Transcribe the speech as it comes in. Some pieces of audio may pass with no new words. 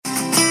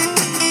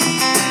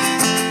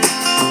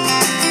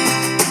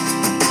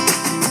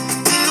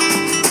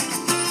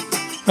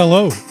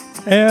Hello,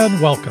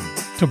 and welcome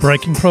to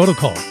Breaking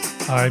Protocol.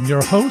 I'm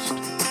your host,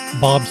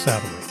 Bob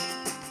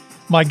Satterwhite.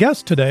 My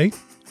guest today,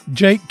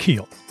 Jake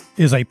Keel,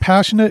 is a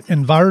passionate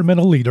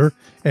environmental leader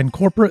and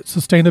corporate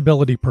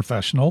sustainability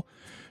professional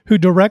who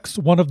directs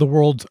one of the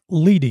world's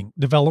leading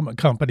development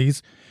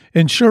companies,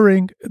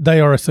 ensuring they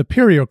are a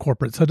superior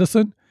corporate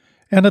citizen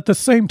and at the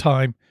same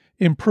time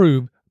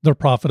improve their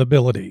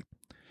profitability.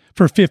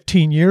 For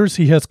 15 years,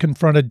 he has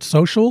confronted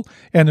social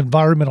and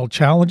environmental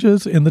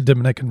challenges in the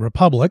Dominican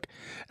Republic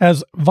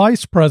as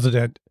Vice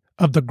President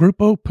of the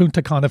Grupo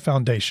Punta Cana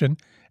Foundation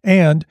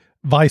and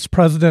Vice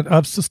President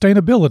of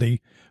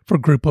Sustainability for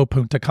Grupo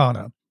Punta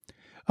Cana.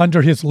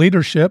 Under his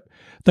leadership,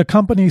 the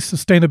company's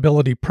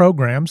sustainability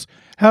programs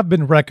have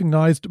been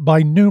recognized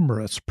by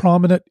numerous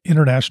prominent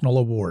international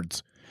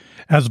awards.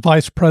 As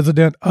Vice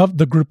President of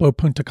the Grupo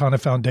Punta Cana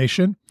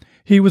Foundation,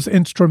 he was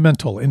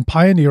instrumental in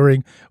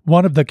pioneering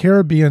one of the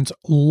Caribbean's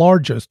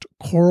largest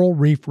coral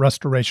reef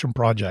restoration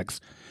projects,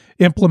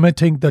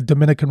 implementing the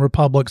Dominican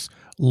Republic's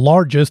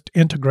largest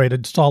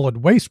integrated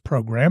solid waste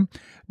program,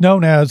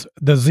 known as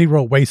the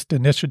Zero Waste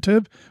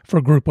Initiative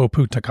for Grupo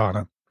Punta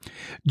Cana.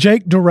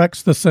 Jake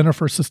directs the Center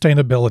for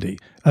Sustainability,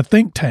 a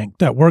think tank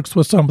that works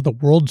with some of the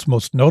world's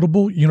most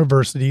notable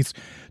universities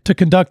to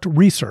conduct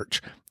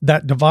research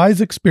that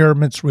devise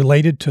experiments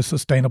related to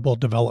sustainable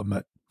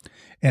development.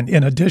 And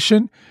in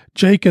addition,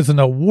 Jake is an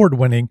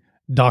award-winning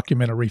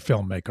documentary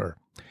filmmaker.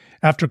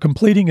 After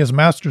completing his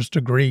master's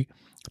degree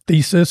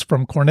thesis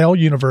from Cornell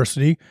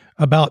University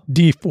about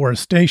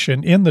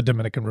deforestation in the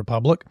Dominican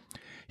Republic,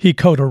 he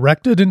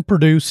co-directed and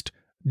produced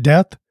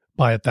Death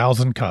by a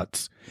Thousand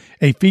Cuts,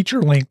 a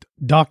feature-length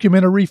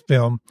documentary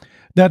film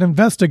that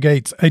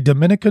investigates a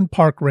Dominican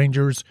park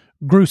ranger's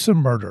gruesome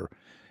murder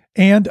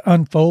and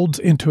unfolds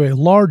into a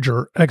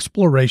larger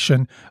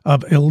exploration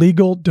of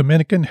illegal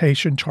Dominican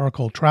Haitian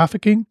charcoal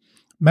trafficking,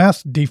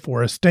 mass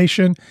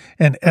deforestation,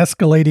 and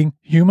escalating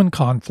human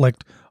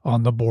conflict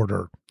on the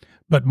border.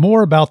 But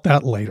more about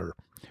that later.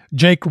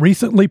 Jake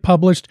recently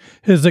published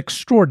his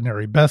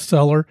extraordinary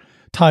bestseller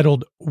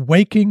titled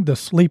Waking the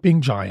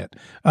Sleeping Giant,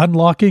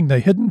 Unlocking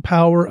the Hidden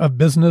Power of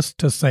Business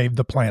to Save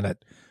the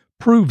Planet,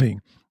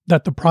 proving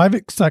that the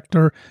private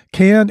sector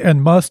can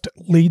and must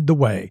lead the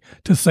way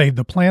to save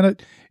the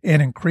planet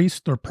and increase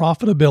their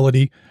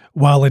profitability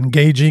while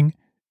engaging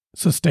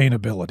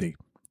sustainability.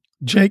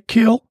 Jake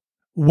Keel,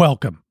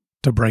 welcome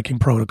to Breaking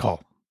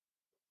Protocol.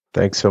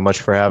 Thanks so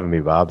much for having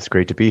me, Bob. It's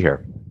great to be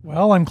here.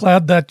 Well, I'm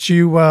glad that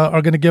you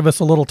are going to give us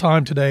a little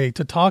time today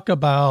to talk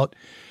about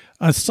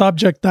a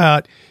subject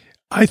that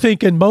I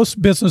think in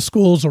most business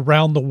schools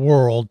around the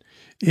world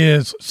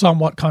is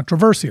somewhat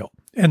controversial.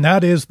 And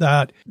that is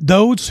that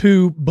those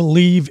who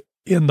believe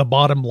in the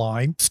bottom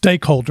line,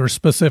 stakeholders,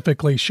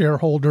 specifically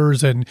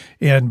shareholders and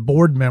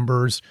board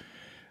members,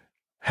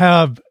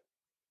 have,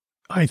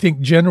 I think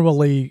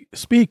generally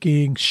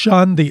speaking,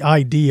 shunned the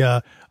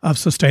idea of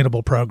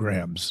sustainable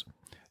programs.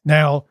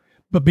 Now,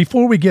 but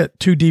before we get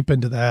too deep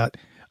into that,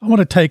 I want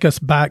to take us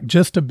back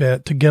just a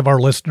bit to give our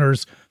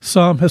listeners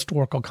some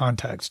historical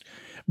context.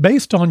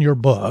 Based on your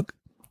book,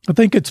 I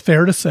think it's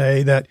fair to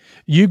say that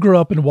you grew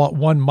up in what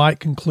one might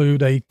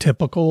conclude a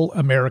typical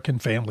American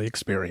family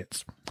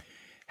experience.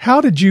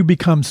 How did you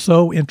become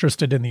so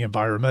interested in the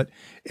environment,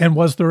 and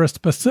was there a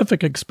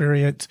specific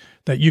experience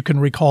that you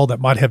can recall that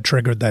might have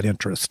triggered that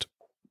interest?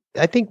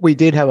 I think we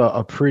did have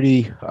a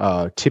pretty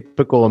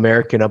typical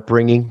American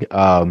upbringing.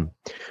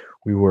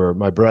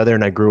 My brother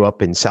and I grew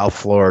up in South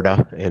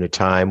Florida in a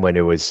time when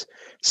it was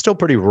still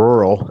pretty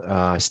rural,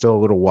 still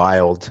a little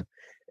wild.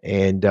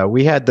 And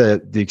we had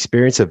the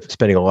experience of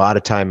spending a lot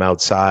of time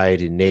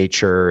outside in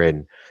nature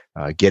and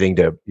getting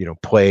to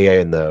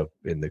play in the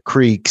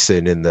creeks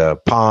and in the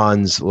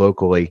ponds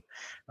locally.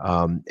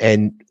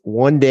 And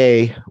one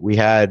day we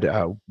had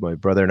my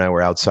brother and I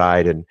were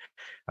outside, and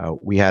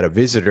we had a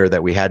visitor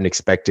that we hadn't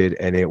expected,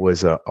 and it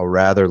was a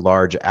rather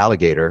large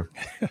alligator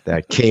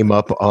that came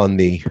up on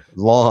the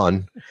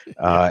lawn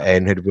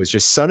and it was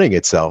just sunning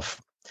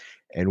itself.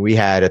 And we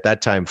had, at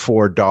that time,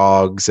 4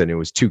 dogs, and it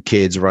was 2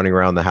 kids running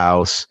around the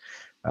house.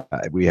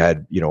 We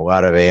had, a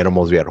lot of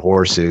animals. We had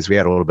horses. We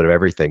had a little bit of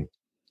everything.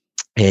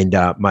 And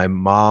my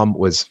mom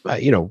was,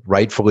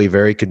 rightfully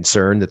very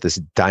concerned that this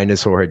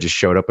dinosaur had just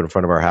showed up in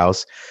front of our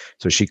house.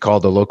 So she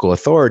called the local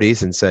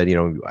authorities and said,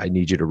 I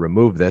need you to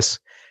remove this.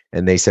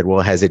 And they said,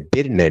 well, has it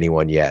bitten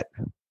anyone yet?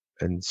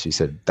 And she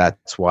said,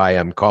 that's why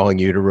I'm calling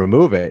you to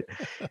remove it.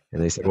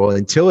 And they said, well,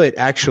 until it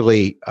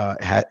actually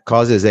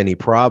causes any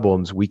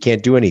problems, we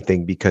can't do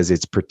anything because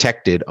it's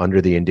protected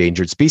under the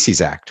Endangered Species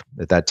Act.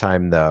 At that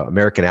time, the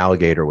American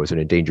alligator was an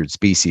endangered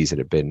species that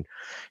had been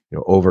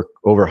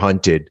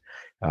overhunted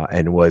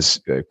and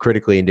was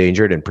critically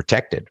endangered and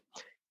protected.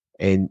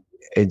 And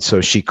so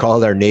she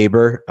called our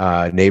neighbor.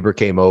 Neighbor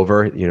came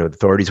over. The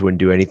authorities wouldn't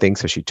do anything,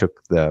 so she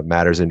took the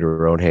matters into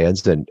her own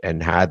hands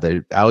and had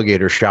the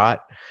alligator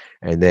shot.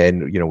 And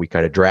then, we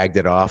kind of dragged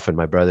it off, and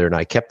my brother and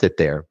I kept it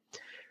there.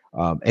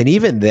 And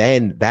even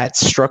then, that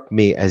struck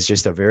me as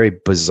just a very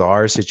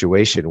bizarre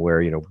situation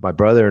where, my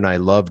brother and I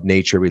loved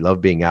nature. We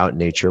loved being out in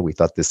nature. We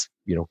thought this,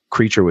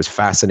 creature was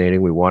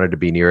fascinating. We wanted to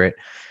be near it.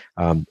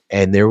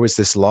 And there was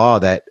this law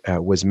that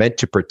was meant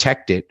to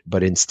protect it,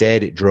 but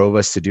instead it drove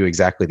us to do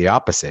exactly the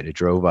opposite. It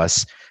drove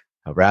us,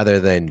 rather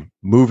than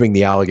moving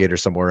the alligator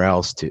somewhere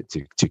else,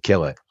 to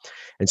kill it.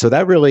 And so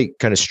that really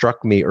kind of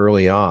struck me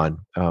early on.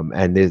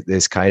 And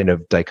this kind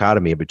of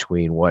dichotomy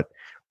between what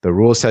the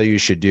rules tell you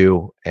should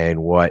do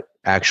and what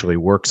actually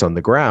works on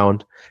the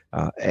ground.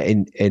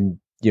 And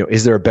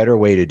is there a better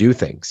way to do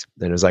things?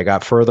 And as I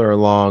got further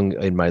along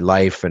in my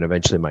life and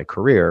eventually my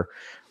career,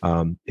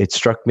 it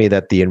struck me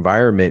that the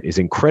environment is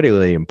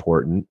incredibly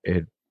important.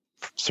 It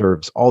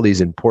serves all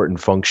these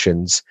important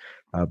functions,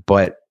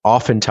 but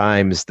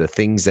oftentimes the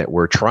things that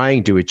we're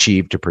trying to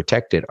achieve to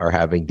protect it are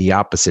having the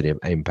opposite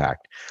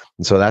impact.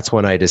 And so that's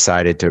when I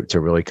decided to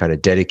really kind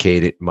of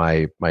dedicate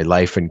my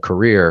life and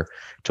career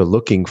to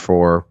looking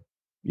for,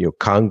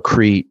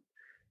 concrete,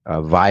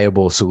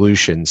 viable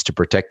solutions to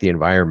protect the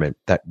environment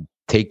that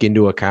take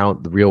into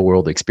account the real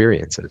world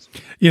experiences.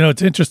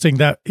 It's interesting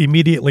that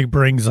immediately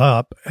brings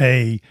up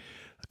a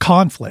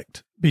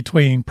conflict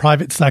between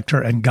private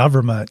sector and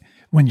government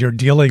when you're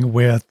dealing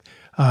with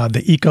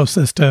the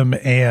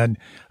ecosystem and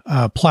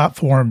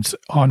platforms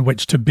on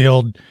which to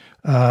build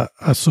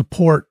a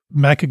support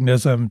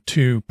mechanism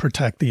to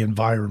protect the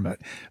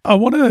environment. I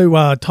want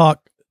to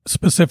talk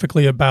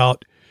specifically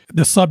about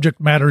the subject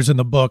matters in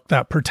the book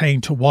that pertain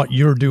to what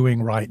you're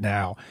doing right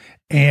now.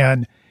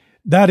 And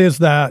that is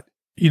that,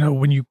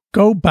 when you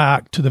go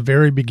back to the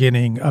very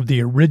beginning of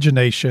the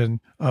origination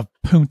of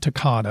Punta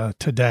Cana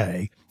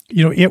today,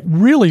 it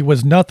really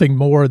was nothing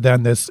more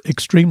than this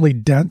extremely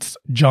dense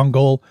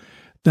jungle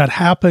that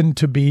happened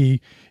to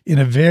be in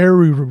a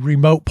very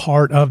remote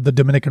part of the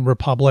Dominican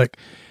Republic.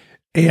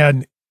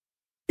 And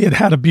it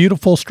had a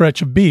beautiful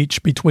stretch of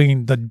beach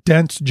between the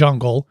dense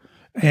jungle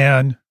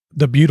and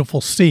the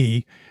beautiful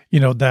sea,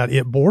 that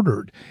it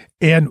bordered.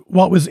 And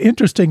what was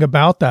interesting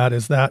about that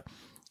is that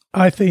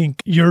I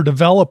think your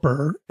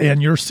developer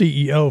and your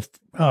CEO,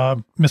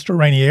 Mr.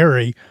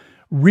 Ranieri,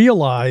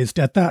 realized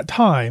at that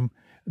time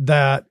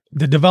that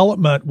the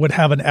development would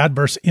have an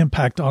adverse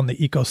impact on the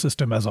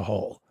ecosystem as a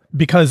whole.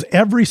 Because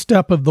every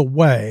step of the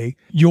way,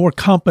 your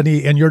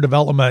company and your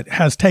development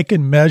has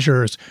taken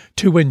measures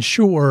to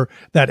ensure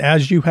that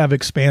as you have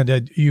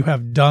expanded, you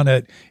have done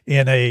it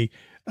in a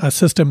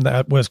system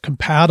that was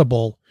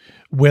compatible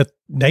with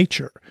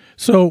nature.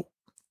 So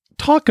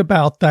talk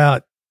about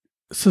that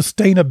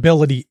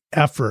sustainability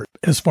effort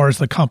as far as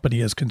the company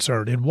is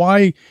concerned. And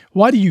why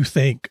do you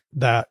think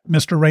that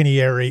Mr.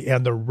 Ranieri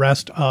and the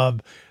rest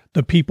of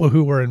the people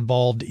who were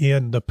involved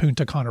in the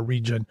Punta Cana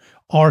region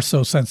are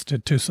so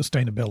sensitive to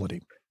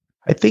sustainability?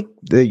 I think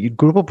the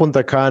Grupo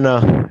Punta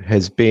Cana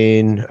has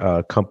been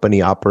a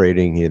company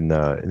operating in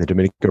the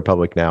Dominican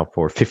Republic now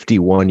for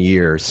 51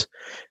 years.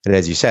 And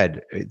as you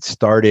said, it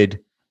started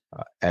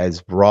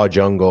as raw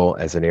jungle,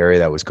 as an area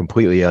that was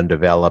completely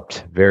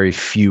undeveloped, very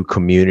few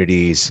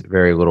communities,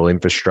 very little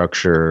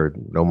infrastructure,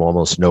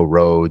 almost no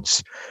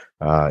roads,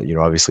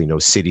 obviously no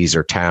cities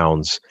or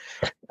towns.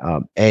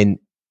 And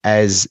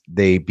as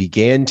they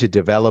began to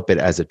develop it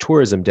as a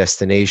tourism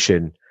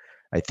destination,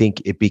 I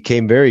think it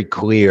became very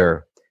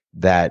clear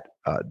that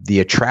the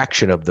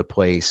attraction of the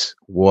place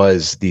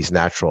was these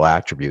natural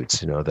attributes,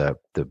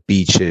 the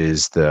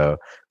beaches, the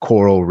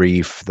coral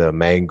reef, the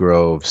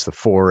mangroves, the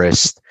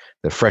forest,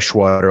 the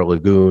freshwater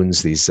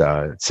lagoons, these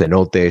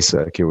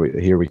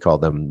cenotes, here we call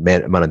them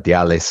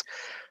manantiales.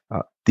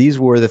 These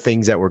were the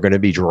things that were going to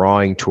be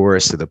drawing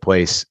tourists to the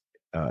place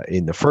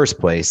in the first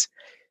place.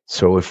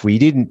 So if we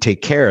didn't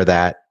take care of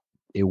that,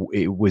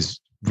 it was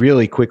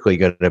really quickly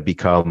going to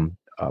become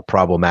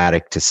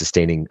problematic to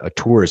sustaining a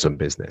tourism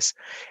business.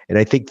 And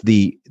I think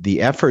the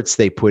efforts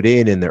they put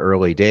in the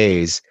early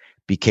days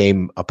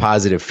became a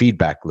positive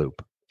feedback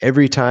loop.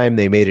 Every time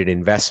they made an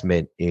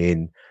investment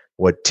in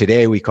what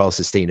today we call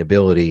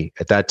sustainability,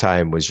 at that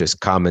time was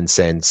just common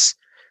sense,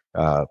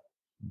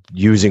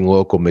 using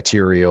local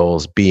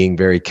materials, being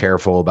very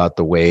careful about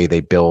the way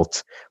they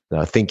built,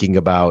 thinking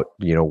about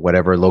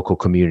whatever local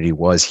community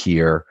was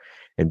here,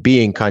 and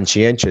being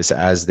conscientious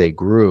as they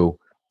grew.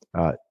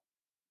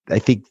 I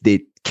think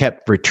they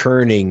kept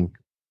returning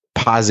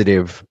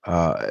positive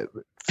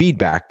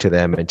feedback to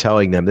them and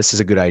telling them this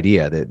is a good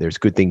idea, that there's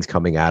good things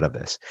coming out of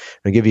this.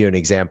 I'll give you an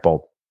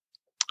example.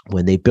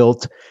 When they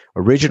built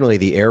originally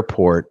the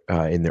airport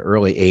in the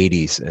early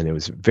 80s, and it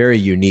was very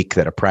unique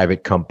that a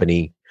private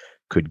company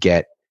could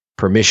get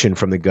permission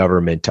from the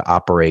government to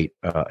operate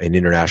an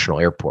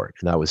international airport.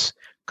 And that was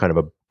kind of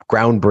a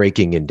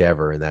groundbreaking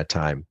endeavor in that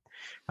time.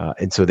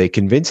 And so they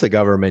convinced the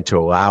government to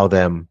allow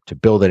them to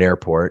build an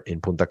airport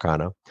in Punta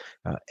Cana,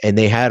 and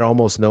they had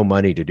almost no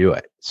money to do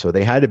it. So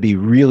they had to be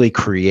really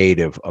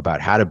creative about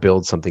how to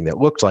build something that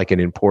looked like an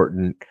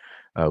important,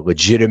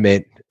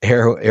 legitimate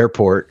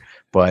airport,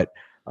 but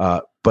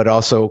but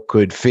also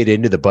could fit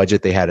into the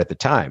budget they had at the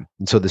time.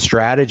 And so the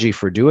strategy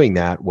for doing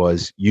that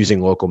was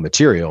using local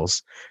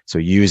materials. So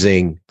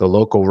using the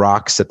local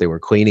rocks that they were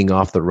cleaning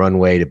off the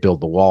runway to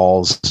build the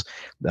walls,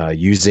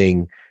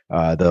 using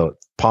the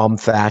palm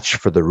thatch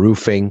for the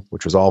roofing,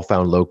 which was all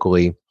found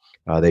locally.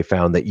 They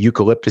found that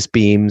eucalyptus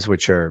beams,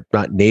 which are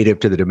not native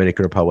to the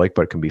Dominican Republic,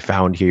 but can be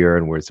found here,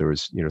 and where there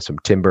was some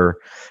timber,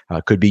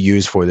 could be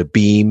used for the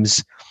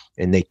beams.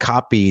 And they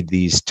copied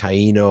these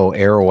Taino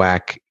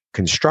Arawak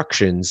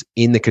constructions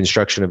in the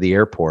construction of the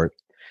airport,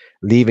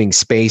 leaving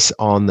space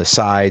on the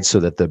side so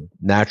that the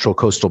natural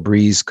coastal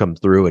breeze come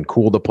through and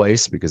cool the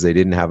place, because they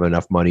didn't have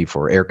enough money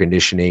for air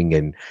conditioning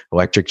and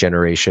electric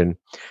generation.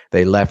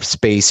 They left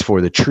space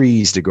for the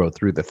trees to grow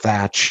through the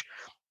thatch.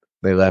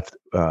 They left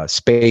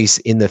space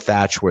in the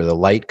thatch where the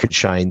light could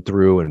shine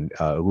through and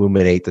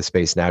illuminate the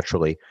space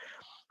naturally.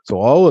 So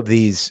all of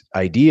these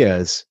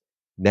ideas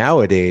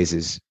nowadays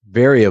is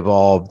very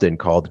evolved and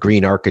called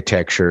green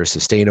architecture,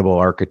 sustainable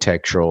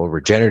architectural,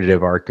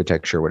 regenerative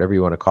architecture, whatever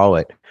you want to call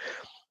it.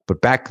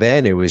 But back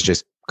then it was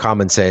just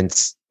common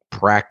sense,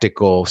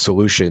 practical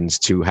solutions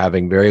to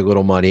having very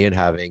little money and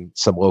having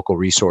some local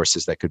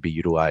resources that could be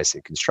utilized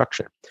in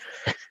construction.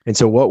 And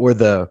so what were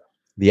the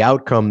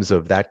outcomes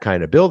of that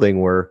kind of building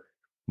were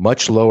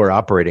much lower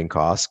operating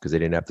costs, because they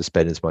didn't have to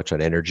spend as much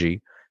on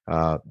energy,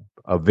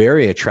 a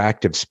very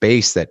attractive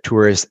space that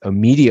tourists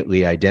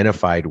immediately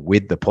identified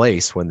with the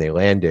place when they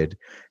landed.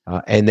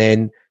 And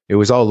then it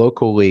was all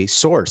locally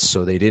sourced,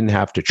 so they didn't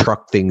have to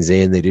truck things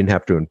in, they didn't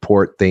have to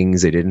import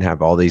things, they didn't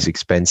have all these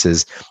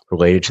expenses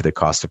related to the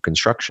cost of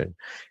construction.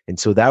 And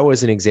so that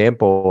was an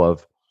example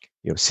of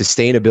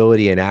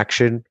sustainability in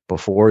action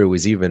before it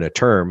was even a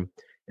term,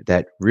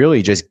 that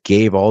really just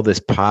gave all this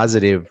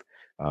positive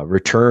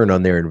return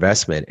on their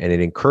investment, and it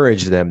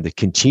encouraged them to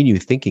continue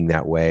thinking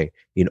that way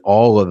in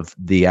all of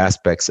the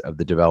aspects of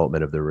the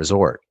development of the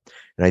resort.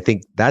 And I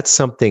think that's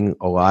something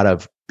a lot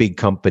of big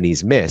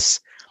companies miss,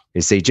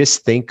 is they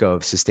just think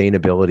of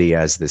sustainability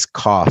as this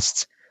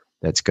cost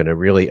that's going to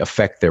really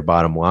affect their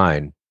bottom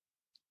line,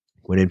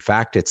 when in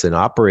fact it's an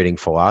operating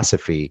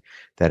philosophy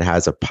that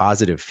has a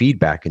positive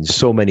feedback in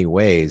so many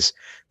ways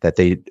that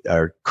they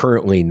are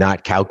currently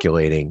not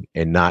calculating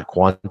and not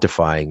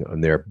quantifying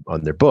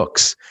on their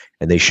books,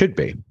 and they should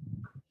be.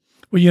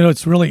 Well,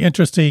 it's really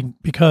interesting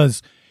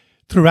because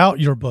throughout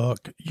your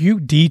book, you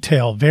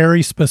detail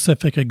very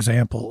specific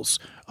examples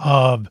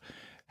of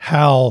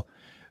how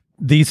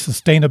these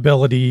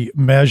sustainability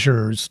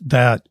measures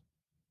that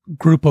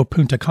Grupo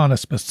Punta Cana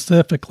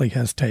specifically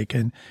has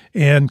taken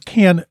and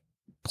can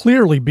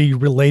clearly be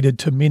related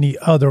to many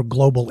other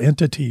global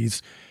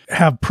entities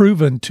have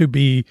proven to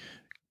be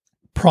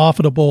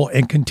profitable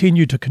and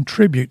continue to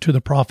contribute to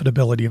the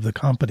profitability of the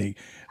company.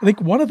 I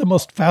think one of the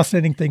most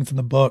fascinating things in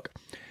the book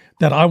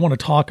that I want to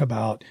talk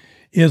about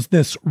is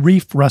this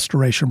reef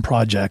restoration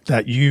project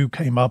that you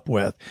came up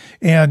with.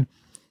 And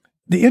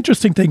the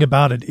interesting thing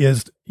about it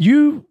is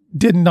you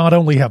did not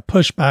only have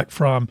pushback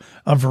from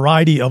a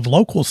variety of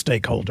local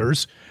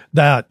stakeholders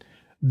that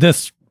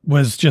this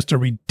was just a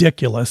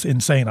ridiculous,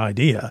 insane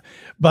idea,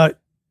 but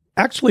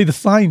actually the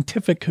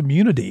scientific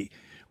community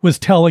was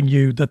telling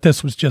you that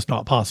this was just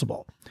not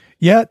possible.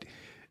 Yet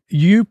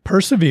you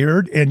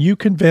persevered and you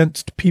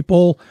convinced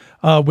people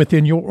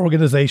within your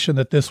organization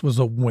that this was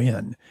a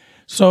win.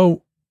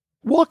 So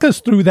walk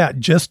us through that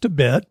just a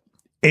bit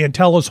and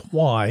tell us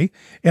why.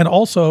 And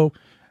also,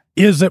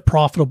 is it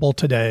profitable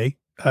today?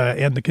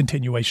 And the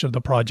continuation of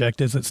the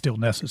project, is it still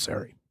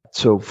necessary?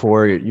 So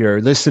for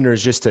your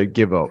listeners, just to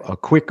give a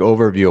quick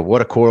overview of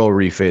what a coral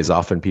reef is,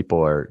 often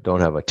people don't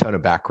have a ton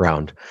of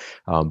background,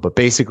 but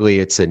basically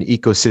it's an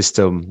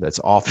ecosystem that's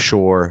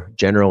offshore,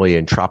 generally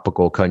in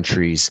tropical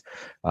countries,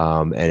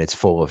 and it's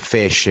full of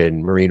fish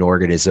and marine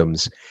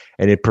organisms,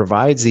 and it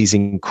provides these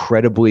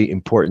incredibly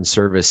important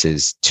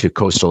services to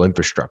coastal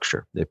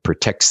infrastructure. It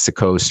protects the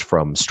coast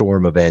from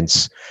storm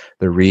events.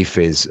 The reef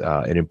is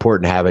an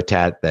important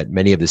habitat that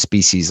many of the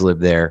species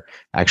live there,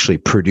 actually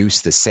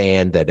produce the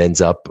sand that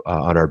ends up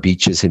on our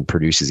beaches and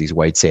produces these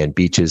white sand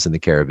beaches in the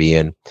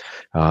Caribbean.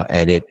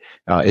 And it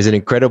is an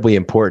incredibly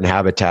important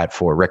habitat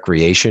for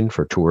recreation,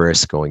 for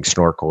tourists going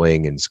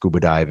snorkeling and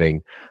scuba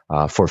diving,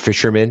 for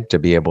fishermen to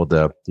be able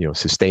to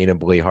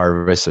sustainably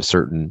harvest a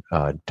certain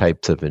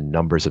types of and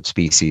numbers of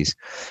species.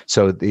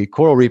 So the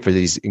coral reef are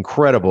these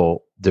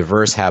incredible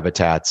diverse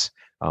habitats,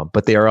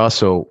 but they are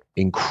also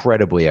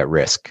incredibly at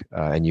risk,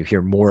 and you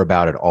hear more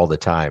about it all the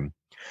time.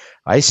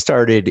 I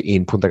started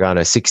in Punta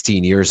Cana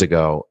 16 years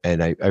ago,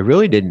 and I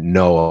really didn't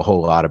know a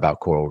whole lot about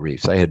coral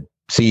reefs. I had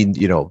seen,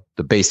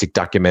 the basic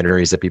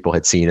documentaries that people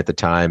had seen at the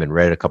time and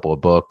read a couple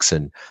of books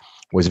and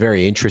was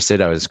very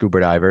interested. I was a scuba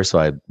diver, so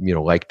I,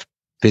 liked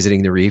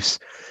visiting the reefs,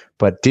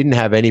 but didn't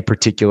have any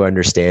particular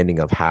understanding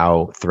of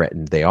how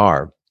threatened they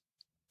are.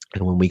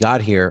 And when we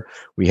got here,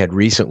 we had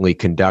recently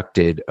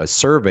conducted a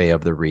survey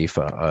of the reef,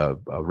 a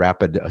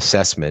rapid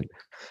assessment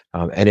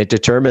And it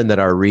determined that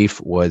our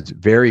reef was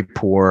very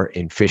poor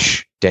in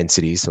fish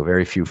densities, so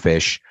very few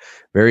fish,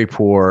 very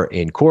poor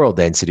in coral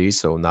densities,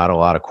 so not a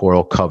lot of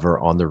coral cover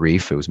on the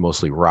reef. It was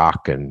mostly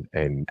rock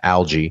and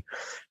algae.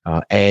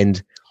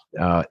 And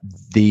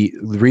the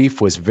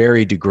reef was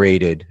very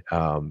degraded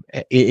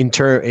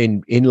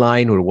in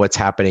line with what's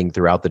happening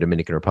throughout the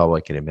Dominican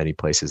Republic and in many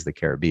places the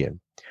Caribbean.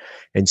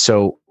 And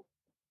so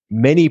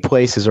many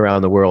places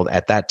around the world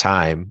at that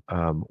time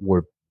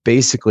were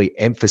basically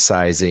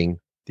emphasizing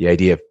the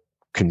idea of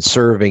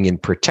conserving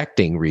and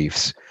protecting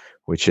reefs,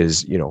 which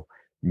is,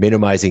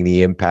 minimizing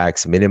the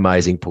impacts,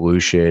 minimizing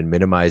pollution,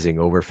 minimizing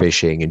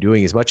overfishing, and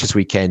doing as much as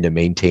we can to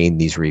maintain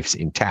these reefs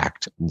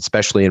intact,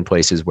 especially in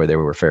places where they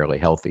were fairly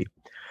healthy.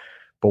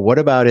 But what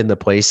about in the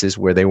places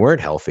where they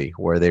weren't healthy,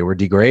 where they were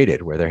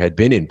degraded, where there had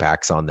been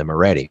impacts on them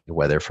already,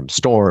 whether from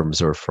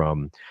storms or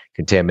from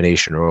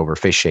contamination or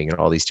overfishing and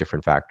all these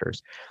different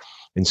factors?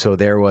 And so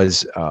there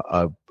was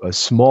a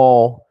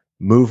small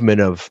movement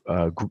of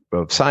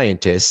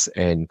scientists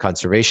and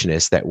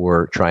conservationists that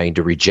were trying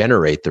to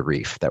regenerate the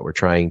reef, that were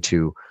trying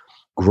to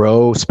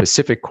grow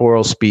specific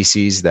coral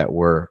species that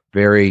were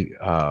very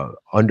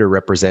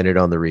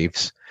underrepresented on the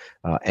reefs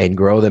and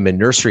grow them in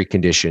nursery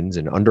conditions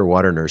and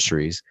underwater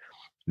nurseries,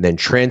 and then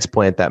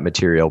transplant that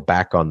material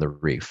back on the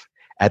reef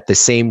at the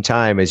same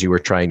time as you were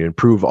trying to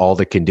improve all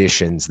the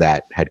conditions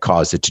that had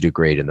caused it to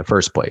degrade in the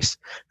first place.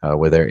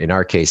 Whether in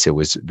our case, it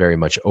was very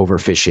much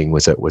overfishing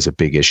was a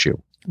big issue.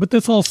 But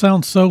this all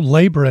sounds so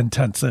labor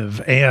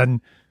intensive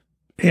and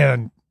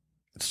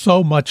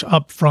so much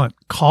upfront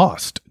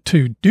cost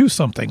to do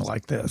something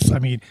like this. I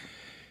mean,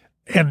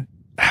 and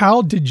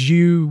how did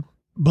you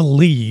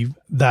believe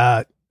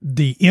that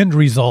the end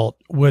result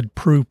would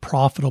prove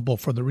profitable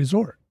for the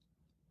resort?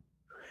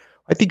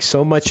 I think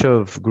so much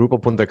of Grupo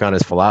Punta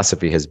Cana's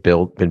philosophy has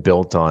been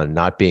built on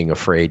not being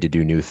afraid to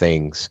do new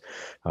things,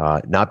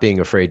 not being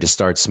afraid to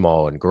start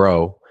small and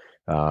grow,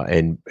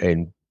 and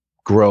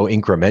grow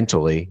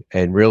incrementally,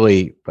 and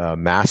really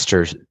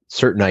master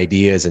certain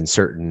ideas and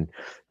certain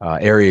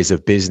areas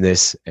of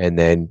business, and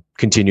then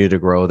continue to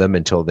grow them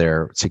until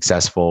they're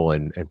successful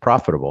and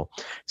profitable.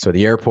 So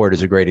the airport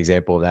is a great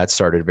example of that.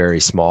 Started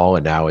very small,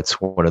 and now it's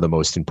one of the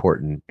most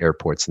important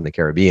airports in the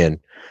Caribbean.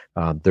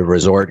 The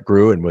resort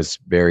grew and was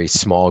a very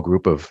small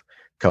group of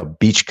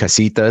beach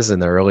casitas in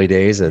the early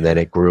days, and then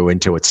it grew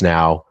into what's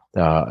now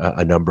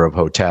a number of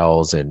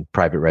hotels and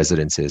private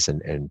residences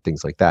and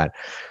things like that.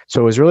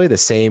 So it was really the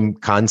same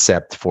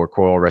concept for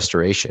coral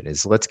restoration: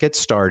 is let's get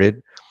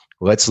started,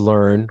 let's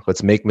learn,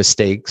 let's make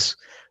mistakes,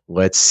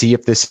 let's see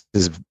if this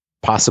is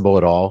possible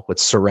at all.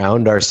 Let's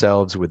surround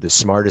ourselves with the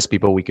smartest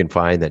people we can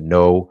find that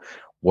know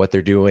what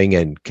they're doing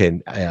and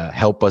can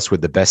help us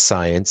with the best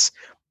science,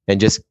 and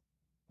just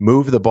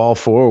move the ball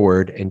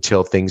forward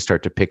until things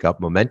start to pick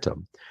up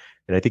momentum.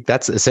 And I think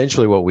that's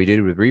essentially what we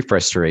did with reef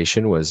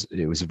restoration.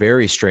 It was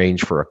very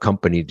strange for a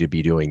company to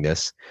be doing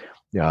this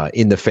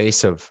in the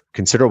face of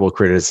considerable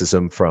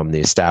criticism from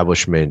the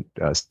establishment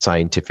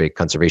scientific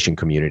conservation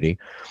community.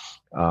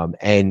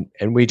 And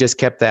we just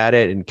kept at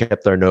it and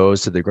kept our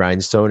nose to the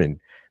grindstone. And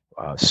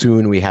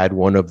soon we had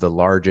one of the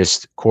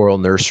largest coral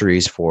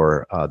nurseries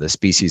for the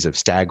species of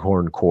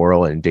staghorn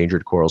coral and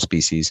endangered coral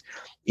species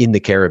in the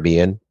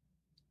Caribbean.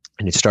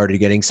 And it started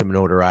getting some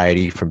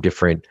notoriety from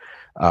different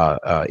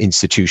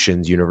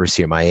institutions,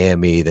 University of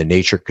Miami, the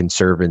Nature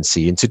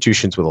Conservancy,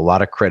 institutions with a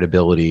lot of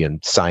credibility in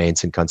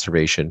science and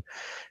conservation.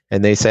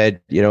 And they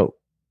said,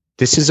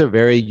 this is a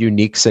very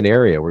unique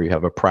scenario where you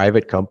have a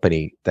private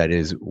company that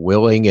is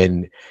willing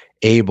and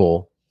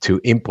able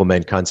to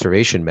implement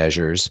conservation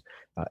measures,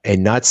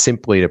 and not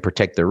simply to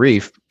protect the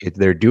reef.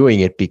 They're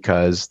doing it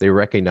because they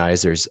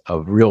recognize there's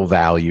a real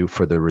value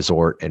for the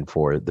resort and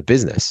for the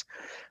business.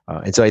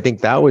 And so I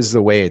think that was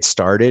the way it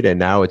started, and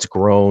now it's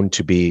grown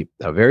to be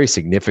a very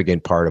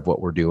significant part of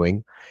what we're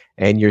doing.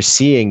 And you're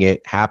seeing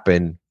it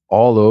happen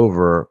all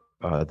over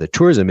the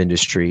tourism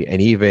industry and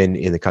even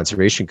in the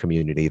conservation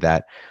community,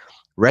 that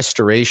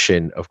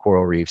restoration of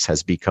coral reefs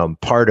has become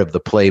part of the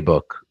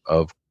playbook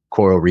of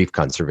coral reef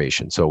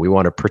conservation. So we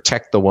want to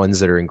protect the ones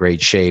that are in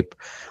great shape.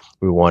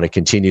 We want to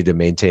continue to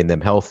maintain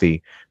them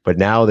healthy. But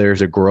now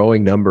there's a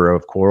growing number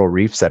of coral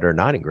reefs that are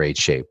not in great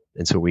shape.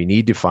 And so we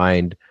need to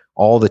find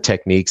all the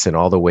techniques and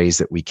all the ways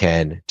that we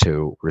can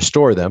to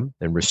restore them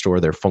and restore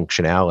their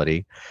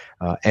functionality,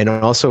 and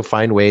also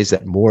find ways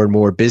that more and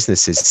more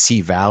businesses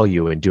see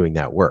value in doing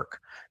that work.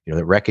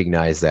 That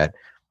recognize that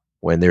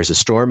when there's a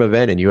storm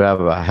event and you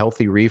have a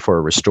healthy reef or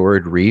a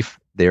restored reef,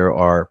 there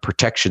are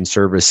protection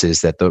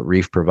services that the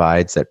reef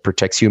provides that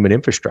protects human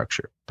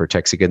infrastructure,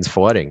 protects against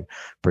flooding,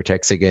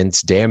 protects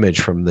against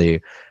damage from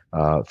the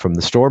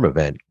storm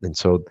event. And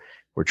so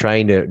we're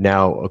trying to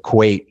now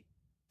equate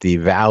the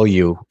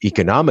value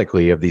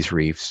economically of these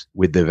reefs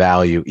with the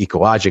value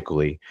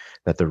ecologically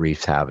that the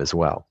reefs have as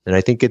well. And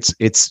I think it's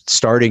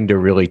starting to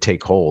really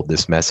take hold,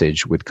 this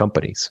message, with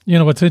companies.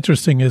 What's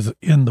interesting is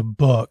in the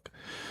book,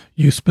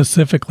 you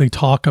specifically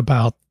talk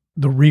about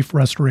the Reef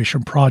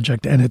Restoration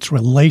Project and its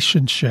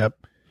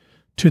relationship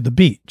to the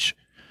beach.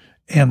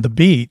 And the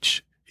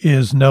beach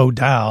is no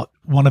doubt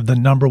one of the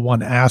number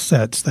one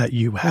assets that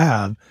you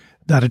have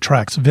that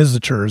attracts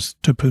visitors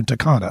to Punta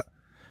Cana.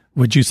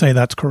 Would you say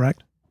that's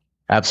correct?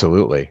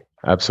 Absolutely.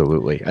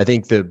 Absolutely. I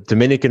think the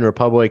Dominican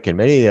Republic and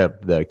many of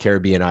the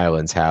Caribbean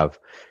islands have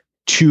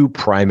two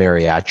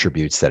primary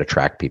attributes that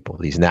attract people,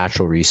 these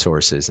natural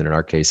resources. And in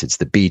our case, it's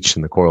the beach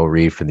and the coral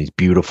reef and these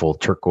beautiful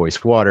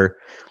turquoise water.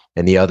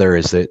 And the other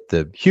is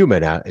the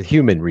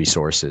human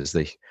resources,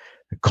 the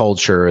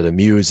culture, the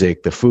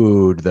music, the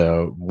food,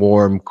 the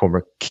warm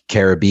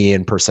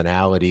Caribbean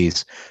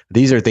personalities.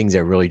 These are things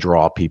that really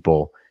draw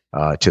people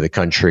to the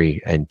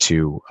country and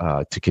to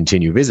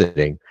continue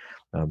visiting.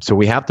 So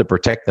we have to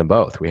protect them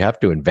both. We have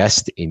to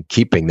invest in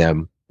keeping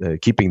them,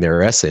 keeping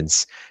their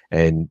essence,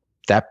 and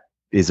that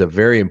is a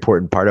very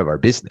important part of our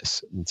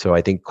business. And so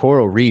I think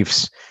coral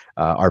reefs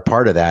are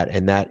part of that,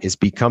 and that is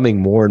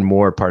becoming more and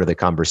more part of the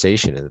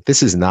conversation. And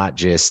this is not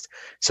just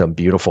some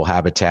beautiful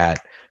habitat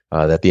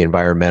that the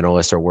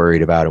environmentalists are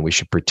worried about and we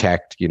should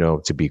protect,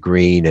 to be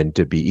green and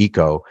to be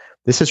eco.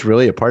 This is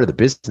really a part of the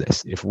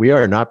business. If we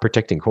are not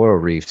protecting coral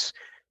reefs,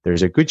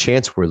 there's a good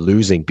chance we're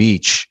losing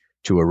beach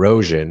to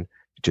erosion,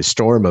 to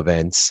storm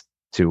events,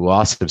 to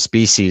loss of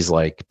species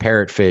like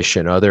parrotfish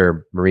and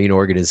other marine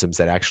organisms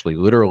that actually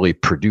literally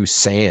produce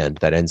sand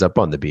that ends up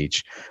on the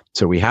beach.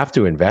 So we have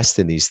to invest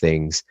in these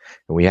things,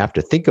 and we have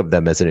to think of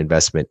them as an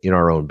investment in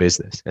our own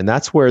business. And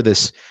that's where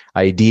this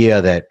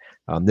idea that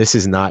this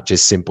is not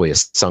just simply a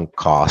sunk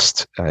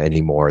cost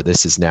anymore.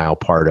 This is now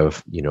part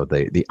of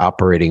the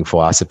operating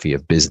philosophy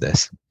of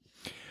business.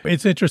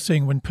 It's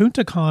interesting, when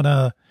Punta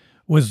Cana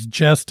was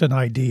just an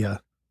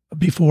idea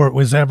before it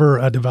was ever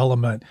a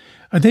development,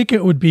 I think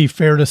it would be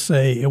fair to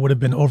say it would have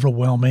been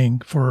overwhelming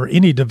for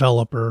any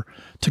developer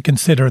to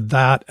consider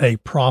that a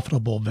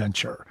profitable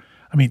venture.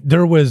 I mean,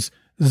 there was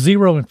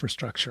zero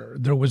infrastructure.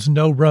 There was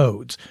no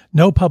roads,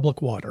 no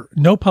public water,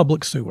 no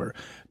public sewer,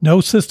 no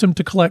system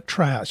to collect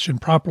trash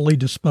and properly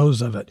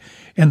dispose of it.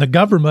 And the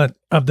government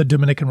of the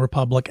Dominican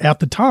Republic at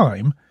the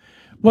time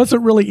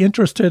wasn't really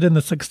interested in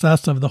the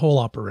success of the whole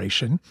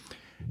operation.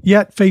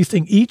 Yet,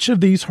 facing each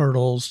of these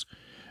hurdles,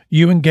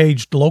 you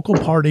engaged local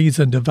parties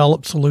and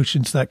developed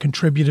solutions that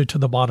contributed to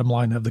the bottom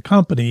line of the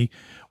company,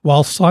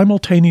 while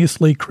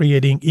simultaneously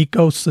creating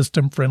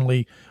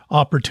ecosystem-friendly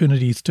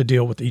opportunities to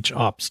deal with each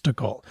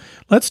obstacle.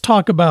 Let's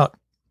talk about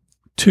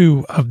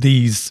two of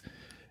these,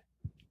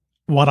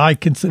 what I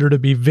consider to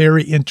be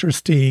very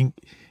interesting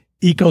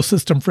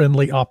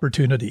ecosystem-friendly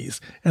opportunities,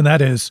 and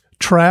that is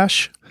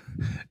trash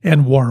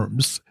and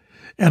worms.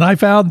 And I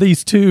found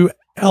these two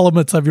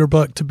elements of your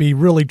book to be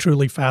really,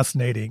 truly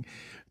fascinating.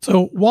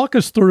 So walk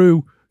us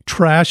through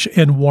trash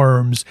and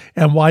worms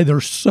and why they're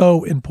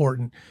so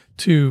important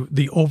to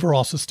the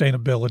overall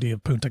sustainability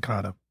of Punta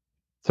Cana.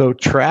 So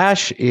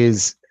trash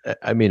is,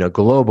 a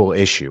global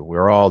issue.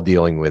 We're all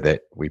dealing with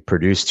it. We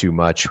produce too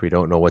much. We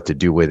don't know what to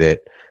do with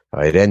it.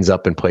 It ends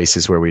up in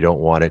places where we don't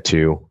want it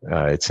to.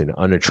 It's an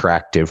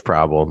unattractive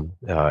problem.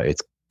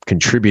 It's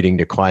contributing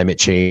to climate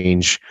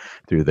change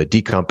through the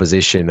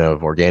decomposition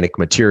of organic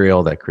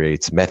material that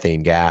creates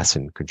methane gas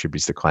and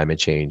contributes to climate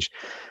change.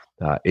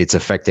 It's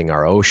affecting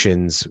our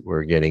oceans.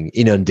 We're getting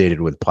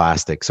inundated with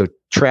plastic. So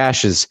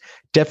trash is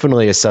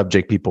definitely a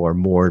subject people are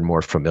more and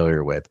more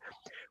familiar with.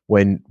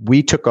 When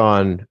we took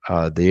on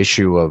the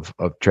issue of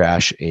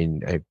trash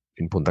in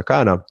Punta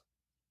Cana,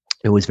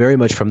 it was very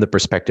much from the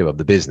perspective of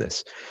the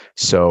business.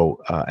 So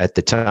at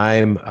the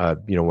time,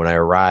 when I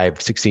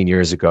arrived 16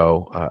 years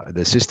ago,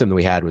 the system that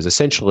we had was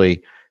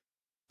essentially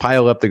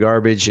pile up the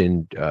garbage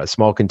in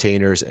small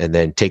containers and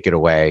then take it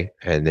away,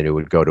 and then it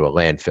would go to a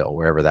landfill,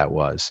 wherever that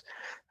was.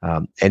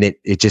 And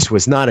it just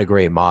was not a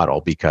great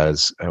model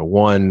because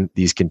one,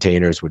 these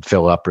containers would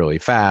fill up really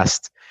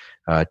fast.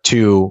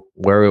 Two,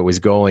 where it was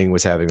going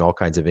was having all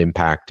kinds of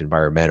impact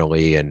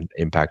environmentally and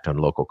impact on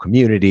local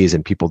communities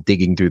and people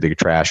digging through the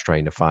trash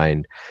trying to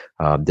find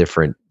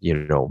different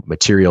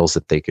materials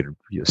that they could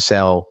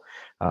sell.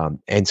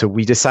 And so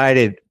we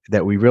decided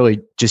that we really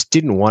just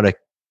didn't want to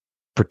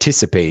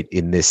participate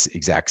in this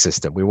exact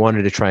system. We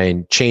wanted to try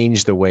and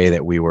change the way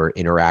that we were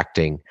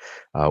interacting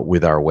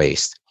with our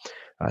waste.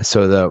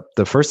 So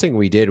the first thing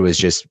we did was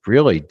just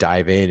really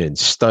dive in and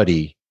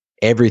study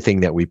everything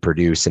that we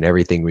produce and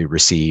everything we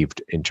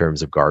received in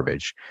terms of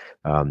garbage,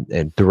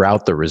 and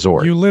throughout the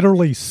resort. You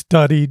literally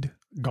studied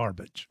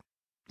garbage,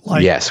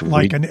 yes,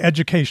 an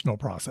educational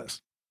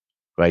process.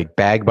 Like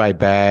bag by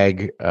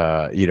bag,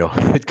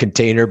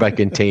 container by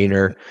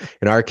container.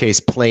 In our case,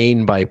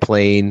 plane by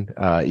plane.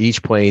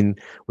 Each plane,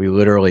 we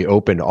literally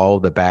opened all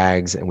the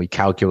bags and we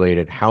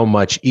calculated how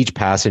much each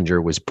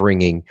passenger was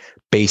bringing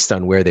based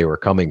on where they were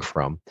coming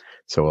from.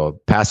 So a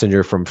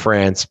passenger from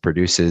France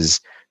produces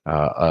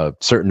a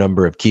certain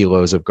number of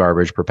kilos of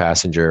garbage per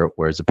passenger,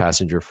 whereas a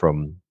passenger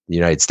from the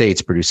United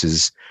States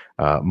produces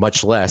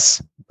much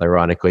less,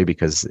 ironically,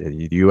 because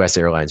the U.S.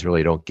 airlines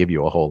really don't give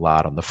you a whole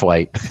lot on the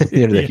flight.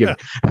 They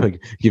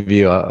give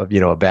you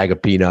a bag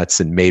of peanuts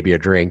and maybe a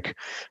drink,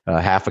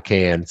 half a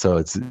can. So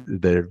it's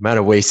the amount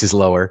of waste is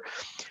lower.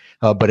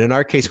 But in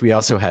our case, we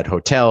also had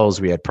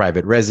hotels, we had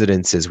private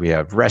residences, we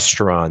have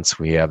restaurants,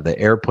 we have the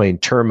airplane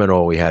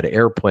terminal, we had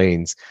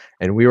airplanes,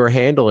 and we were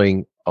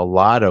handling a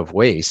lot of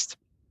waste.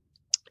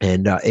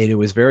 And it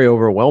was very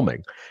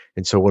overwhelming.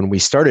 And so when we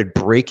started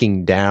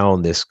breaking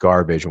down this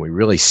garbage and we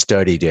really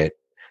studied it,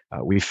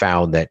 we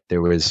found that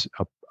there was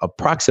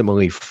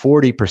approximately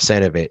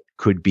 40% of it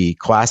could be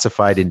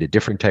classified into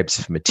different types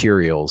of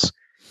materials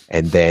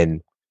and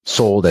then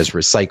sold as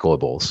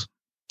recyclables.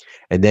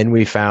 And then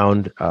we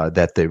found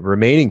that the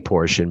remaining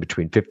portion,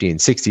 between 50 and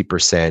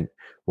 60%,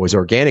 was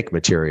organic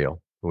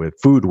material, with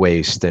food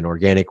waste and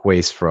organic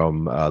waste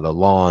from the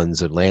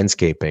lawns and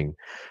landscaping.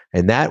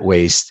 And that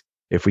waste,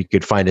 if we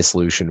could find a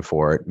solution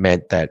for it,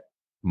 meant that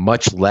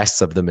much less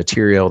of the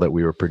material that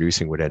we were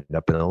producing would end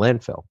up in the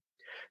landfill.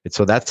 And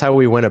so that's how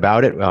we went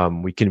about it.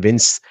 We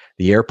convinced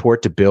the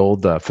airport to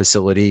build a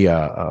facility,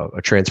 a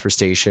transfer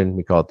station.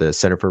 We call it the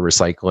Center for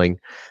Recycling.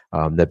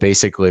 That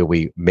basically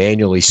we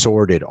manually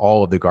sorted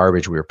all of the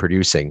garbage we were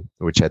producing,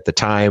 which at the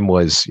time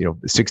was,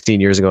 16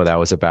 years ago, that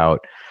was about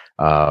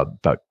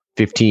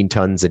 15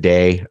 tons a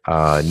day.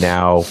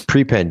 Now,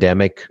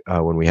 pre-pandemic,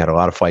 when we had a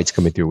lot of flights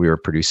coming through, we were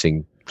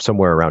producing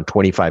somewhere around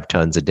 25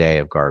 tons a day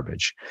of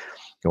garbage.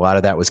 A lot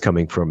of that was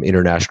coming from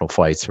international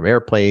flights, from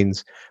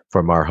airplanes,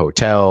 from our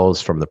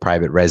hotels, from the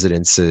private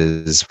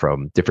residences,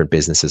 from different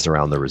businesses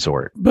around the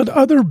resort. But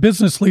other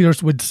business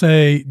leaders would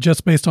say,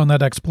 just based on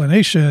that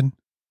explanation,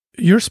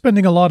 you're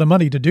spending a lot of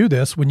money to do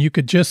this when you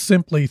could just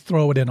simply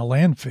throw it in a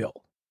landfill.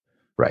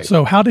 Right.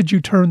 So how did you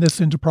turn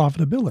this into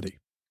profitability?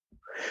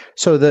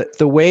 So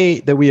the way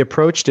that we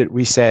approached it,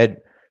 we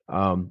said,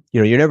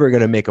 you're never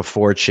going to make a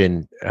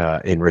fortune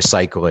in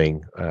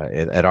recycling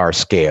at our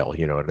scale,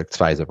 at the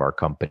size of our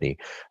company.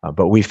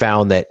 But we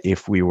found that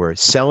if we were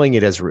selling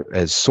it as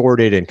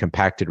sorted and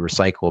compacted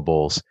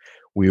recyclables,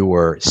 we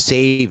were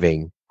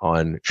saving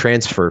on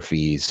transfer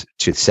fees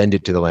to send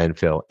it to the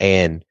landfill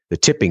and the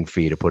tipping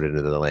fee to put it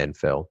into the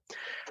landfill.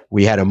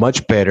 We had a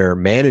much better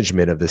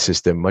management of the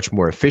system, much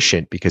more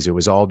efficient, because it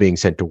was all being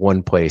sent to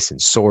one place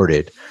and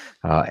sorted,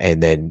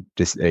 and then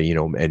just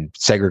and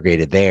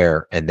segregated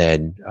there, and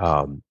then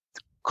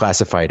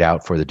classified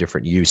out for the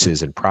different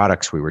uses and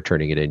products we were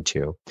turning it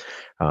into.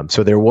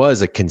 So there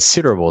was a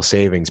considerable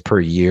savings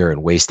per year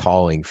in waste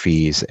hauling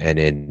fees and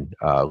in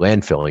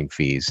landfilling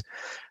fees.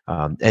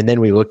 And then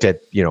we looked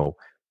at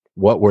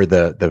what were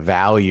the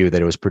value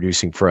that it was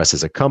producing for us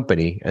as a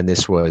company. And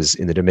this was,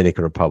 in the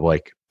Dominican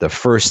Republic, the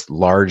first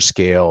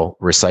large-scale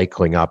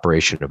recycling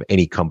operation of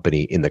any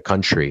company in the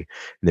country.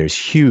 And there's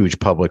huge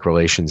public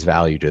relations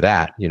value to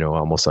that,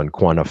 almost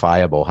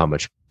unquantifiable how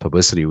much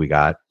publicity we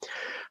got.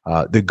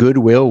 The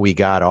goodwill we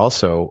got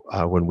also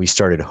when we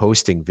started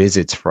hosting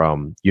visits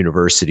from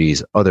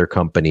universities, other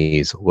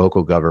companies,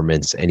 local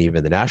governments, and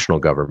even the national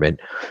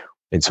government.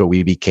 And so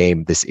we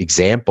became this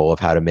example of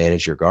how to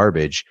manage your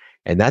garbage.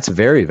 And that's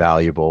very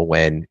valuable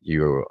when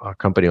you're a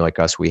company like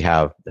us. We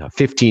have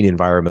 15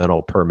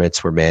 environmental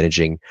permits we're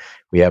managing.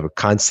 We have a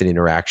constant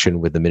interaction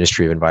with the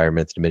Ministry of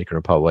Environment, the Dominican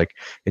Republic.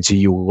 And so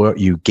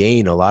you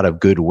gain a lot of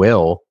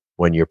goodwill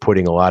when you're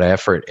putting a lot of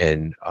effort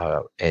and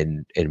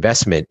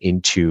investment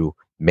into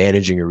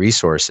managing your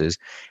resources.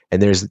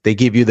 And they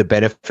give you the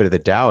benefit of the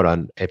doubt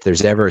on if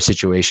there's ever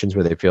situations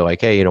where they feel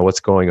like, hey,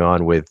 what's going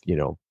on with,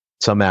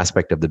 some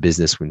aspect of the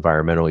business,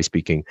 environmentally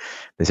speaking.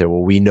 They say,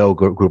 well, we know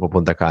Grupo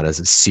Punta Cana is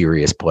a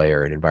serious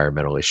player in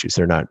environmental issues.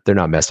 They're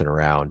not messing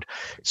around.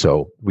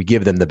 So we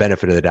give them the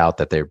benefit of the doubt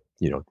that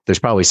there's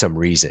probably some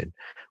reason.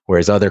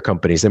 Whereas other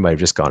companies, they might have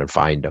just gone and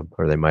fined them,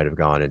 or they might have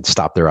gone and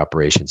stopped their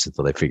operations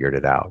until they figured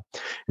it out.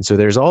 And so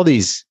there's all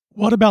these.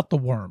 What about the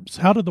worms?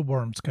 How did the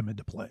worms come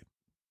into play?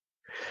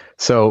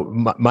 So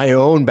my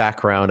own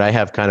background, I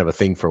have kind of a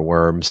thing for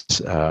worms.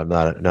 I'm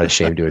not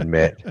ashamed to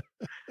admit.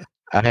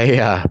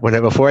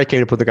 Before I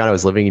came to Punta Cana, I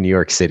was living in New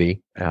York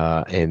City,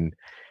 and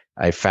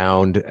I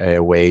found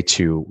a way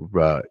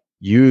to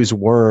use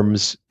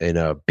worms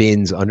in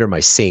bins under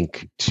my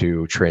sink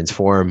to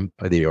transform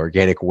the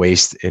organic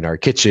waste in our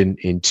kitchen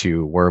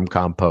into worm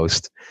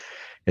compost.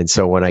 And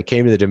so when I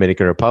came to the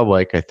Dominican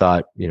Republic, I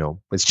thought,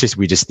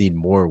 we just need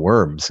more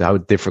worms. How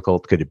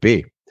difficult could it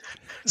be?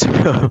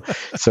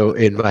 So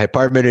in my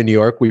apartment in New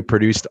York, we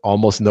produced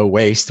almost no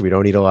waste. We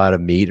don't eat a lot of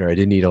meat, or I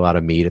didn't eat a lot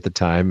of meat at the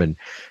time. And,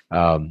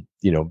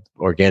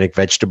 organic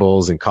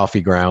vegetables and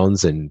coffee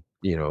grounds and,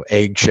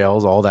 egg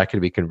shells, all that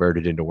could be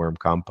converted into worm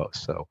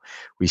compost. So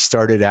we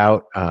started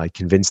out,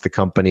 convinced the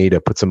company to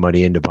put some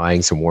money into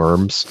buying some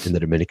worms in the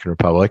Dominican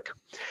Republic.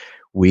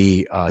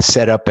 We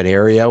set up an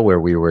area where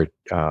we were,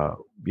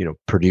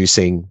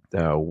 producing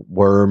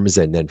worms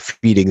and then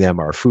feeding them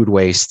our food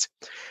waste.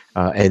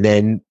 And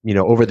then,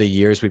 over the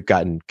years, we've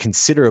gotten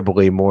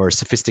considerably more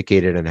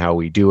sophisticated in how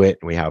we do it.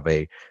 And we have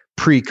a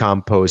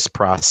pre-compost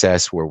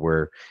process where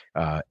we're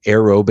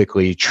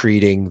aerobically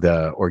treating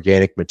the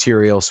organic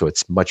material, so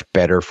it's much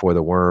better for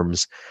the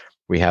worms.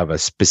 We have a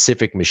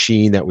specific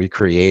machine that we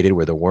created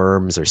where the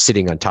worms are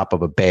sitting on top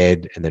of a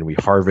bed, and then we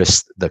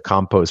harvest the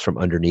compost from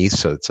underneath.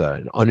 So it's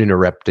an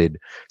uninterrupted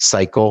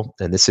cycle.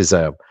 And this is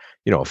a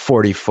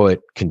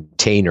 40-foot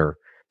container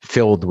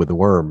filled with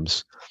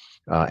worms.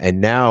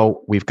 And now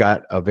we've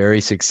got a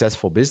very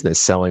successful business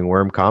selling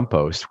worm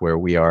compost, where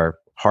we are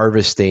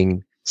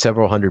harvesting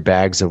several hundred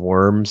bags of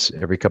worms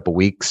every couple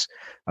weeks,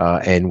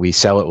 and we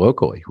sell it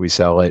locally. We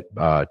sell it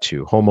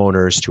to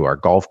homeowners, to our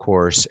golf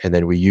course, and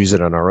then we use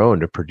it on our own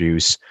to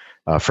produce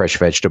fresh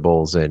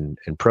vegetables and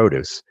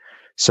produce.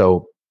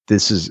 So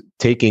this is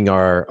taking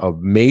a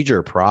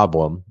major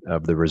problem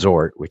of the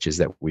resort, which is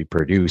that we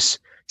produce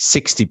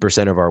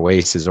 60% of our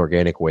waste is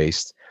organic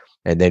waste.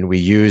 And then we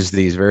use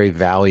these very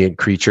valiant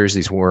creatures,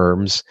 these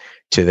worms,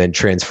 to then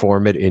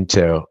transform it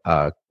into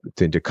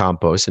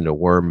compost, into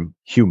worm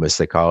humus,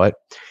 they call it.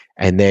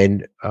 And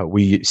then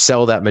we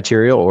sell that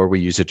material, or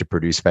we use it to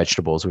produce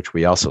vegetables, which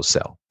we also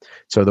sell.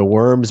 So the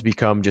worms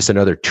become just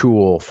another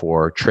tool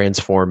for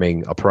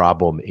transforming a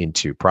problem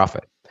into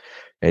profit.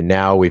 And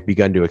now we've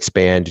begun to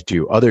expand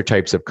to other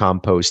types of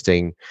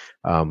composting.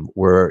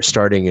 We're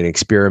starting an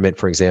experiment,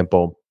 for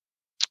example,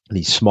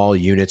 these small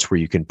units where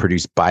you can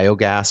produce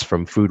biogas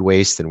from food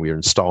waste, and we're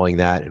installing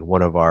that in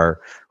one of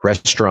our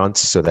restaurants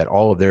so that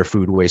all of their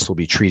food waste will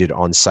be treated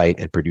on site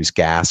and produce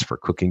gas for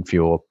cooking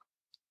fuel.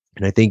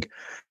 And I think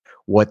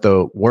what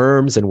the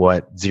worms and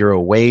what zero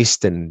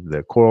waste and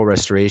the coral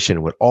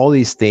restoration, what all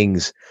these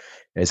things,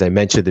 as I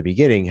mentioned at the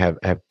beginning, have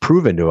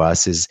proven to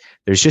us is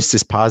there's just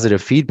this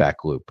positive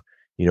feedback loop.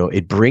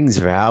 It brings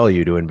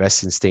value to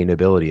invest in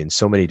sustainability in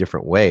so many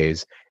different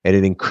ways, and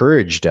it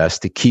encouraged us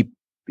to keep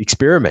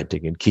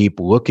experimenting and keep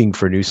looking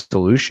for new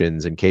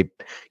solutions and keep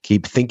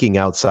thinking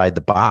outside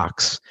the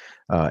box,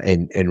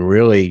 and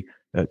really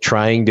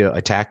trying to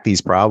attack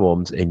these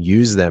problems and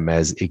use them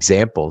as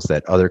examples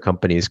that other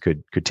companies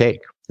could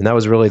take. And that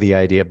was really the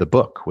idea of the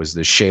book, was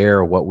to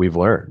share what we've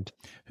learned.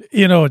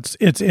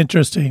 It's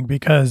interesting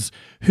because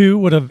who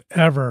would have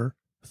ever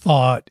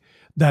thought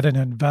that an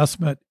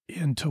investment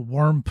into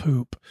worm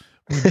poop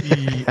would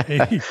be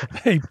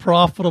a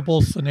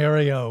profitable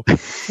scenario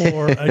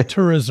for a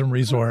tourism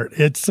resort.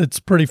 It's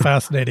pretty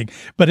fascinating,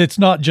 but it's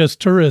not just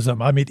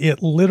tourism. I mean,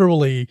 it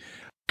literally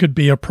could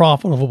be a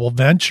profitable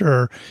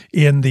venture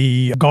in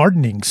the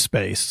gardening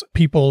space.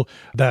 People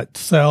that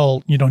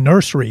sell,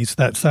 nurseries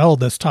that sell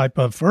this type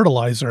of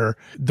fertilizer,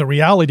 the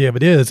reality of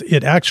it is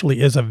it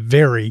actually is a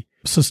very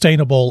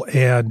sustainable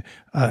and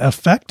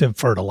effective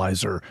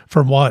fertilizer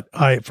from what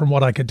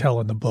I could tell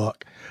in the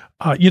book.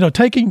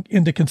 Taking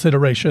into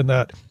consideration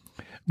that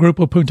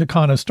Grupo Punta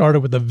Cana started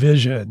with a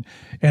vision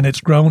and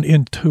it's grown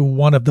into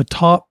one of the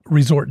top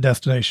resort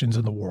destinations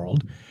in the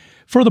world,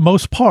 for the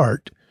most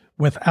part,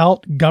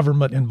 without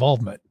government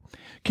involvement.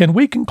 Can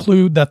we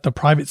conclude that the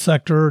private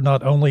sector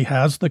not only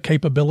has the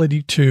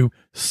capability to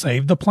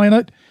save the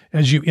planet,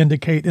 as you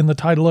indicate in the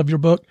title of your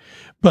book,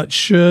 but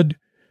should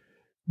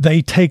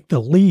they take the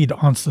lead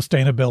on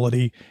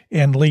sustainability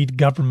and lead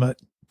government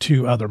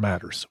to other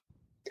matters?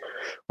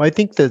 Well, I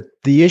think that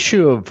the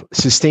issue of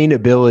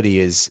sustainability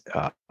is,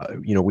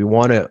 we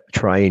want to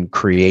try and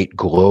create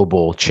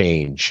global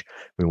change.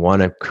 We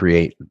want to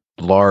create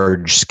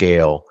large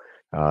scale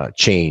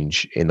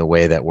change in the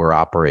way that we're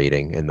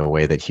operating and the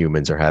way that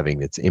humans are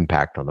having its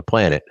impact on the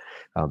planet.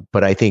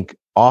 But I think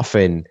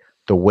often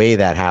the way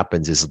that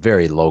happens is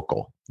very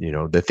local.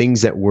 The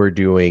things that we're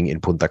doing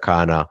in Punta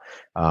Cana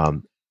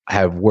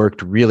have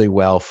worked really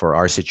well for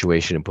our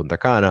situation in Punta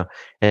Cana,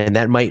 and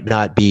that might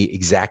not be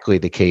exactly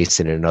the case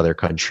in another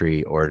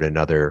country or in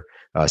another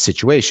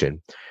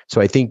situation.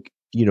 So I think,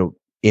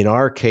 in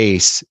our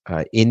case,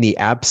 in the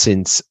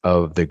absence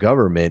of the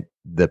government,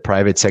 the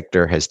private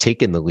sector has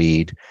taken the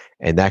lead,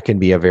 and that can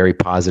be a very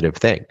positive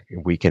thing.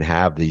 We can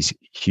have these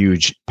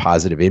huge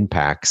positive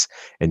impacts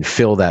and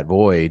fill that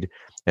void.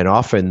 And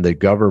often the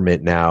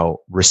government now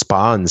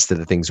responds to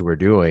the things we're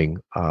doing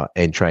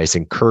and tries to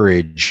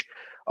encourage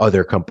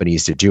other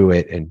companies to do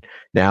it. And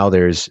now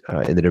there's,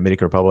 in the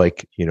Dominican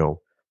Republic,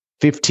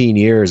 15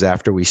 years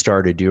after we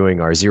started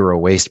doing our zero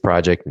waste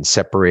project and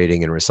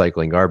separating and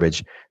recycling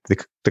garbage,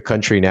 the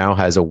country now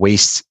has a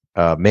waste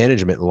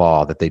management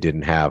law that they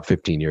didn't have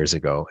 15 years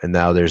ago. And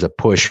now there's a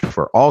push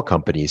for all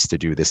companies to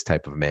do this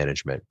type of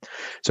management.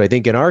 So I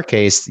think in our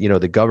case,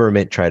 the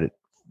government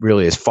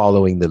really is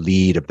following the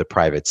lead of the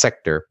private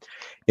sector.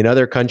 In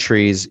other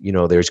countries,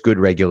 there's good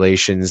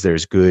regulations,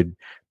 there's good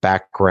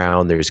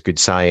background, there's good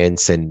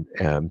science, and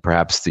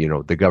perhaps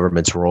the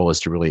government's role is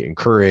to really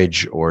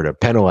encourage or to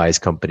penalize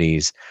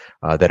companies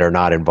that are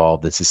not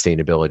involved in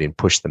sustainability and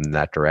push them in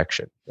that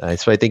direction.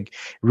 So I think it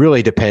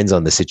really depends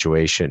on the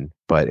situation,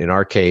 but in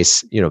our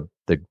case,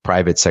 the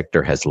private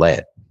sector has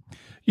led.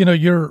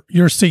 Your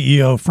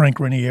CEO Frank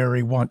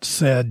Ranieri once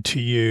said to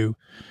you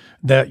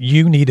that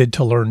you needed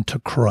to learn to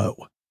crow.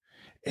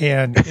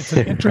 And it's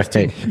an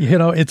interesting,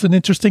 it's an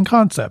interesting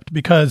concept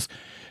because,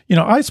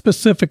 I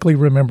specifically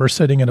remember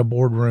sitting in a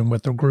boardroom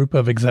with a group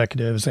of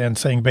executives and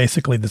saying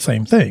basically the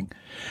same thing.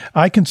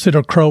 I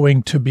consider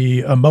crowing to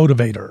be a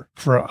motivator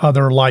for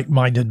other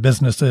like-minded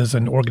businesses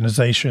and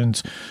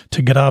organizations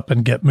to get up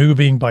and get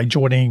moving by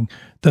joining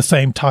the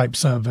same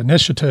types of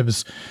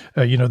initiatives,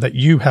 that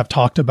you have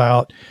talked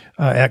about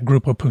at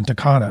Grupo Punta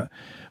Cana.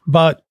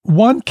 but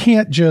one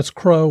can't just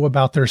crow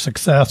about their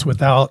success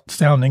without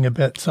sounding a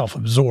bit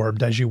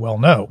self-absorbed, as you well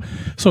know.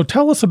 So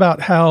tell us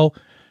about how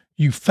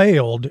you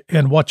failed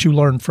and what you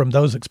learned from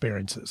those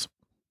experiences.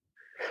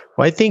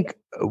 Well, I think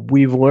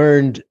we've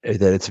learned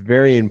that it's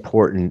very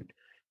important,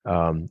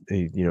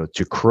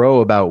 to crow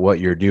about what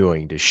you're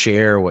doing, to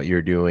share what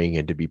you're doing,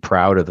 and to be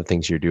proud of the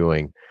things you're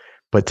doing,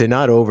 but to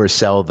not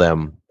oversell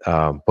them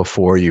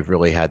before you've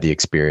really had the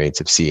experience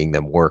of seeing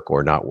them work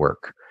or not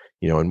work.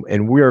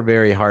 And we're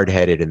very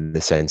hard-headed in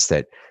the sense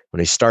that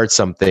when I start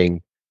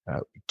something,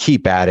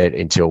 keep at it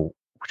until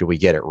we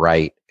get it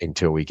right,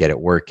 until we get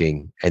it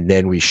working, and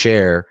then we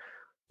share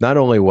not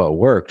only what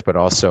worked, but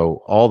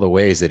also all the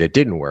ways that it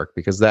didn't work,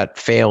 because that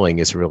failing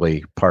is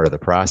really part of the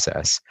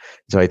process.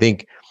 So I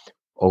think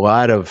a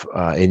lot of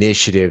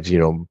initiatives,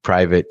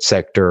 private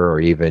sector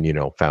or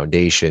even,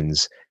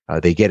 foundations,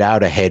 they get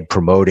out ahead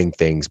promoting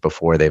things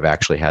before they've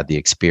actually had the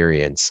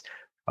experience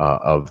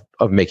of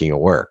making it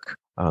work.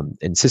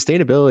 And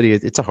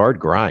sustainability, it's a hard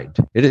grind.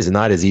 It is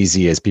not as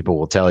easy as people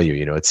will tell you.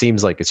 It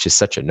seems like it's just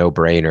such a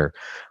no-brainer.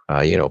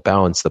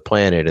 Balance the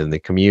planet and the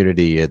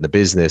community and the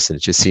business, and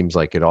it just seems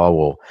like it all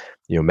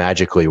will,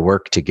 magically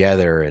work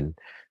together, and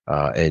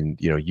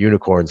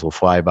unicorns will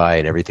fly by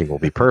and everything will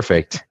be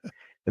perfect.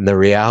 And the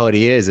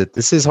reality is that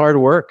this is hard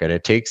work, and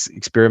it takes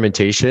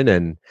experimentation,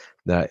 and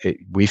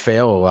we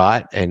fail a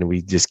lot, and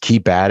we just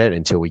keep at it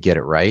until we get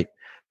it right.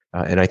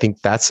 And I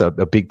think that's a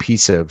big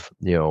piece of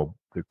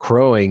the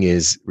crowing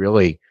is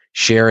really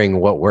sharing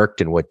what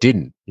worked and what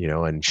didn't,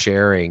 and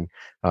sharing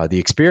the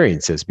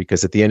experiences,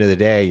 because at the end of the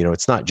day,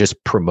 it's not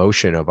just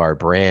promotion of our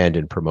brand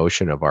and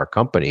promotion of our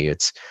company.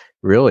 It's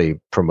really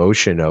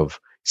promotion of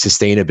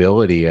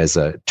sustainability as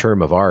a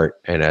term of art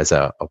and as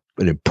an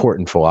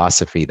important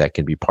philosophy that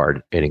can be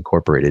part and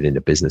incorporated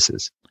into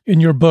businesses. In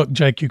your book,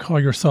 Jake, you call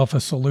yourself a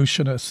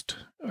solutionist.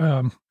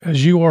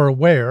 As you are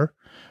aware,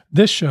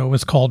 this show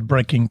is called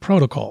Breaking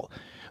Protocol.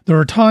 There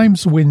are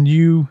times when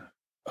you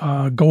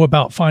go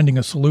about finding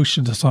a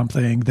solution to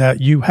something that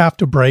you have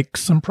to break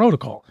some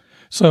protocol.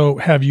 So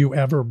have you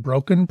ever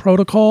broken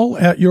protocol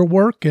at your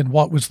work, and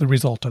what was the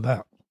result of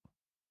that?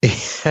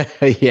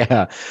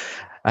 Yeah,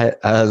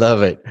 I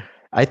love it.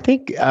 I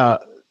think,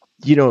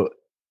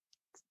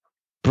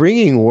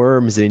 bringing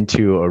worms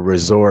into a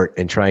resort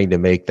and trying to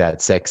make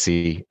that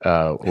sexy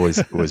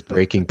was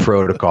breaking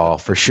protocol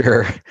for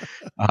sure.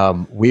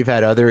 We've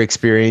had other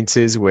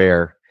experiences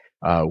where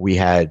we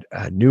had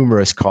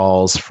numerous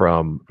calls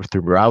from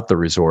throughout the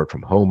resort,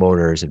 from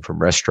homeowners and from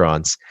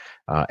restaurants,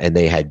 and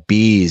they had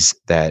bees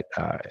that,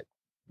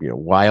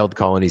 wild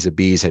colonies of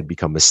bees had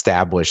become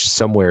established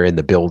somewhere in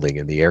the building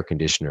in the air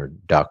conditioner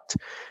duct.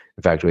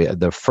 In fact,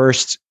 the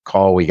first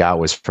call we got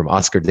was from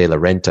Oscar de la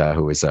Renta,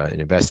 who is an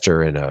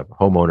investor and a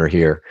homeowner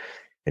here.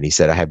 And he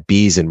said, I have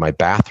bees in my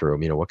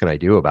bathroom. What can I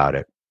do about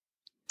it?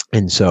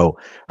 And so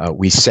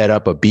we set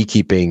up a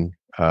beekeeping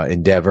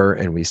endeavor,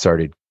 and we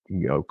started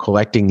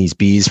collecting these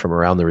bees from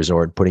around the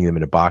resort, putting them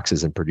into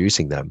boxes and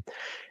producing them.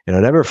 And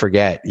I'll never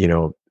forget,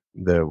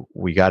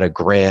 we got a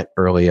grant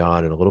early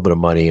on and a little bit of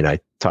money. And I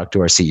talked to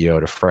our CEO,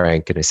 to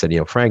Frank, and I said,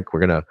 Frank, we're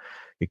going to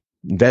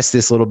invest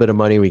this little bit of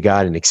money we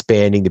got in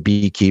expanding the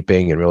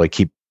beekeeping and really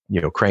keep,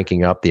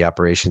 cranking up the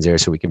operations there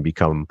so we can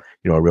become,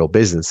 a real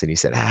business. And he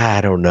said,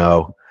 I don't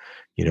know.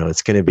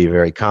 It's going to be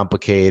very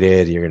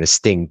complicated. You're going to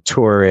sting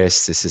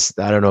tourists.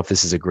 I don't know if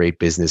this is a great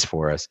business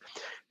for us.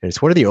 And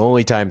it's one of the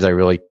only times I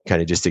really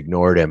kind of just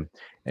ignored him,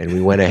 and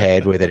we went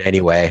ahead with it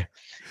anyway.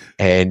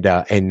 And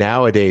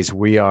nowadays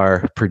we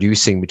are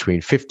producing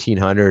between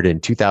 1,500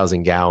 and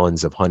 2,000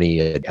 gallons of honey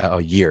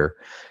a year.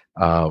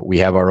 We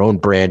have our own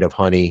brand of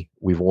honey.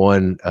 We've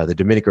won the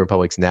Dominican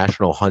Republic's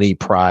National Honey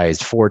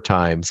Prize 4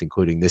 times,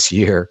 including this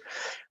year.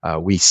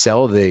 We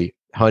sell the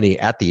honey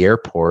at the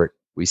airport.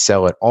 We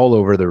sell it all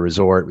over the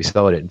resort. We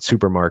sell it in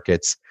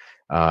supermarkets,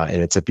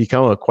 and it's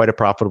become quite a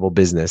profitable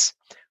business.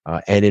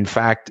 And in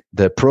fact,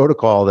 the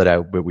protocol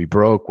that we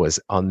broke was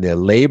on the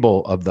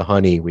label of the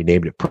honey. We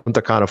named it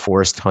Punta Cana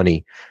Forest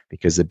Honey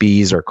because the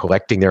bees are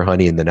collecting their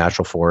honey in the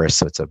natural forest.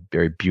 So it's a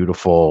very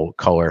beautiful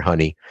color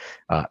honey.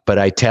 But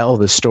I tell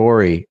the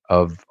story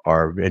of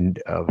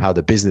how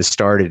the business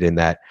started in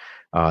that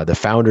the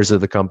founders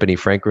of the company,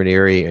 Frank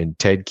Ranieri and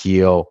Ted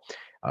Keel,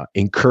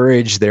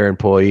 encourage their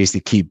employees to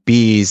keep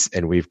bees,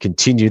 and we've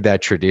continued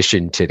that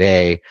tradition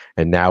today.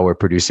 And now we're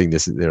producing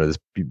this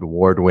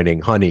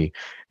award-winning honey.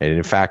 And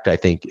in fact, I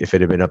think if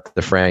it had been up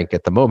to Frank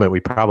at the moment, we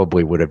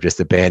probably would have just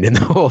abandoned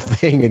the whole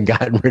thing and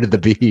gotten rid of the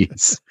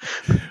bees.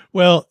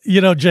 Well,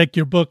 Jake,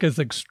 your book is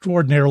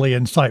extraordinarily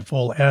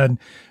insightful, and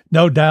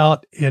no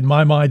doubt in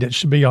my mind, it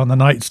should be on the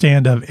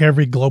nightstand of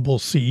every global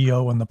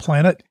CEO on the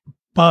planet.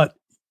 But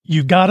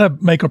you got to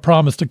make a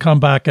promise to come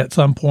back at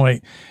some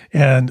point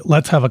and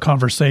let's have a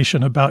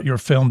conversation about your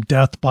film,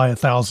 Death by a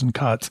Thousand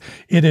Cuts.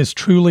 It is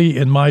truly,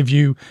 in my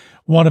view,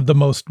 one of the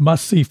most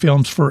must-see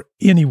films for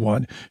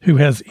anyone who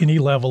has any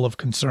level of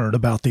concern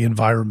about the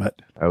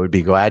environment. I would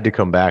be glad to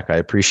come back. I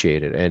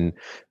appreciate it. And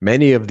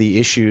many of the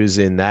issues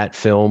in that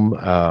film,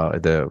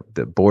 the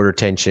border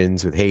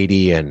tensions with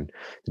Haiti and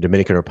the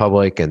Dominican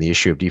Republic and the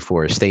issue of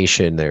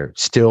deforestation, they're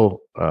still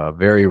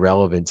very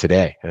relevant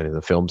today. And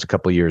the film's a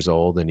couple years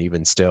old, and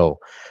even still,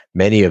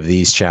 many of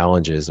these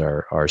challenges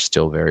are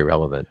still very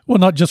relevant. Well,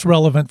 not just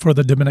relevant for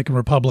the Dominican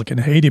Republic and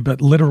Haiti, but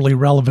literally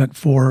relevant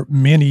for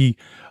many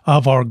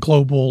of our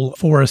global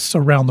forests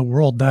around the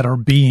world that are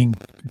being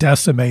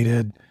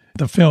decimated.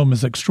 The film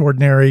is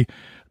extraordinary.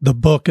 The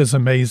book is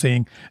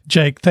amazing.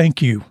 Jake,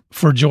 thank you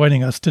for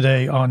joining us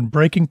today on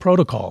Breaking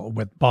Protocol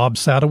with Bob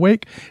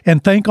Sadowake,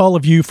 and thank all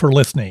of you for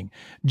listening.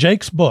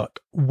 Jake's book,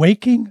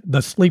 Waking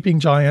the Sleeping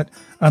Giant,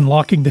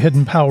 Unlocking the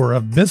Hidden Power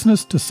of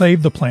Business to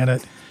Save the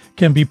Planet,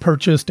 can be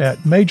purchased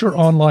at major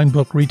online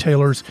book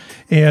retailers.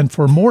 And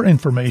for more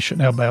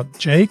information about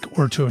Jake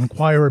or to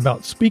inquire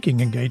about speaking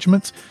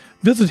engagements,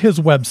 visit his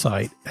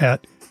website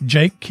at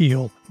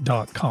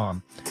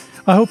jakekeel.com.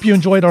 I hope you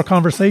enjoyed our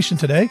conversation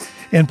today,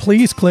 and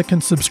please click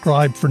and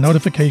subscribe for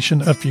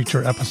notification of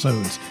future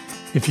episodes.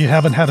 If you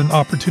haven't had an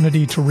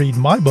opportunity to read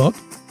my book,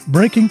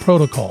 Breaking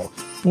Protocol,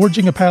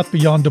 Forging a Path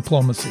Beyond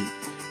Diplomacy,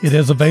 it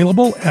is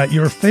available at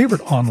your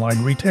favorite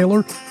online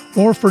retailer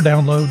or for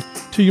download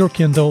to your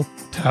Kindle,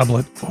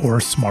 tablet, or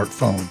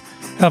smartphone.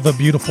 Have a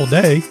beautiful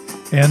day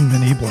and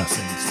many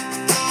blessings.